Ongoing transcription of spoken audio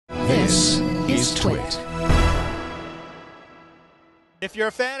This is Twit. If you're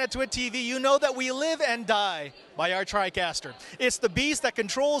a fan of Twit TV, you know that we live and die by our TriCaster. It's the beast that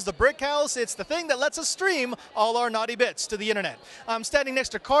controls the brick house. It's the thing that lets us stream all our naughty bits to the internet. I'm standing next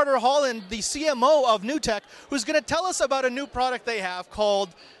to Carter Holland, the CMO of NewTek, who's going to tell us about a new product they have called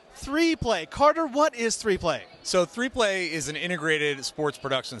 3Play. Carter, what is 3Play? So 3Play is an integrated sports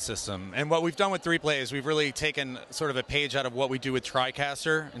production system, and what we've done with 3Play is we've really taken sort of a page out of what we do with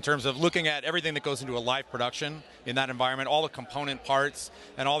TriCaster in terms of looking at everything that goes into a live production in that environment, all the component parts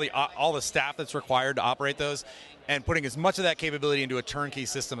and all the staff that's required to operate those, and putting as much of that capability into a turnkey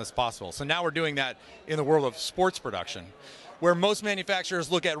system as possible. So now we're doing that in the world of sports production, where most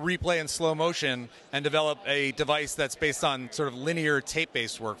manufacturers look at replay and slow motion and develop a device that's based on sort of linear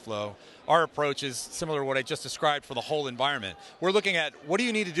tape-based workflow. Our approach is similar to what I just described for the whole environment. We're looking at what do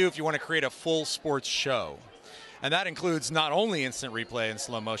you need to do if you want to create a full sports show? And that includes not only instant replay and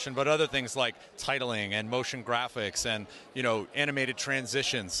slow motion, but other things like titling and motion graphics and, you know, animated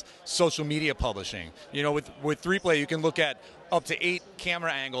transitions, social media publishing. You know, with 3Play, you can look at up to 8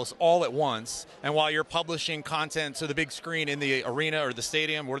 camera angles all at once, and while you're publishing content to the big screen in the arena or the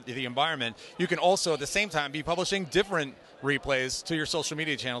stadium or the environment, you can also at the same time be publishing different replays to your social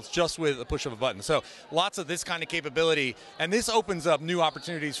media channels just with a push of a button. So lots of this kind of capability, and this opens up new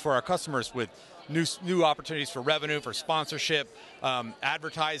opportunities for our customers with new opportunities for revenue, for sponsorship,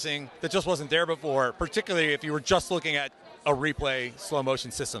 advertising that just wasn't there before, particularly if you were just looking at a replay slow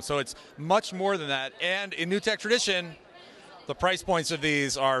motion system. So it's much more than that, and in NewTek tradition, the price points of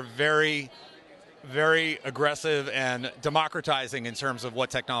these are very, very aggressive and democratizing in terms of what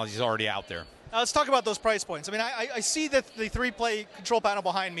technology is already out there. Now let's talk about those price points. I mean, I see that the 3Play control panel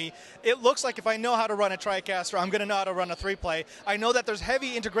behind me. It looks like if I know how to run a TriCaster, I'm going to know how to run a 3Play. I know that there's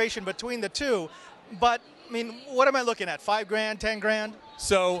heavy integration between the two, but I mean, what am I looking at? 5 grand, 10 grand?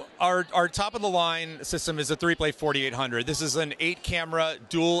 So our top of the line system is a 3Play 4800. This is an 8-camera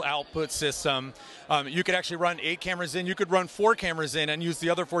dual output system. You could actually run 8 cameras in. You could run 4 cameras in and use the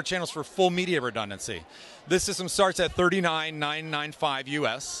other 4 channels for full media redundancy. This system starts at $39,995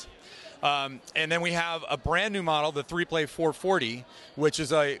 US. And then we have a brand new model, the 3Play 440, which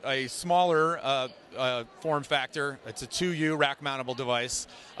is a smaller form factor. It's a 2U rack mountable device.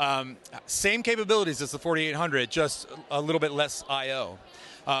 Same capabilities as the 4800, just a little bit less I/O.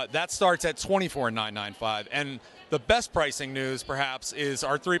 That starts at $24,995. And the best pricing news, perhaps, is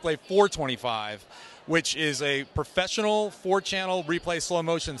our 3Play 425, which is a professional 4-channel replay slow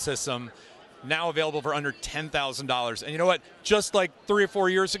motion system, now available for under $10,000. And you know what? Just like 3 or 4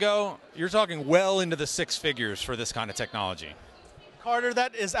 years ago, you're talking well into the 6 figures for this kind of technology. Carter,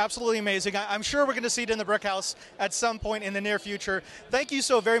 that is absolutely amazing. I'm sure we're going to see it in the brick house at some point in the near future. Thank you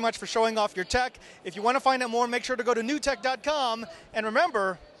so very much for showing off your tech. If you want to find out more, make sure to go to newtek.com. And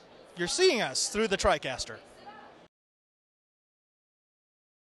remember, you're seeing us through the TriCaster.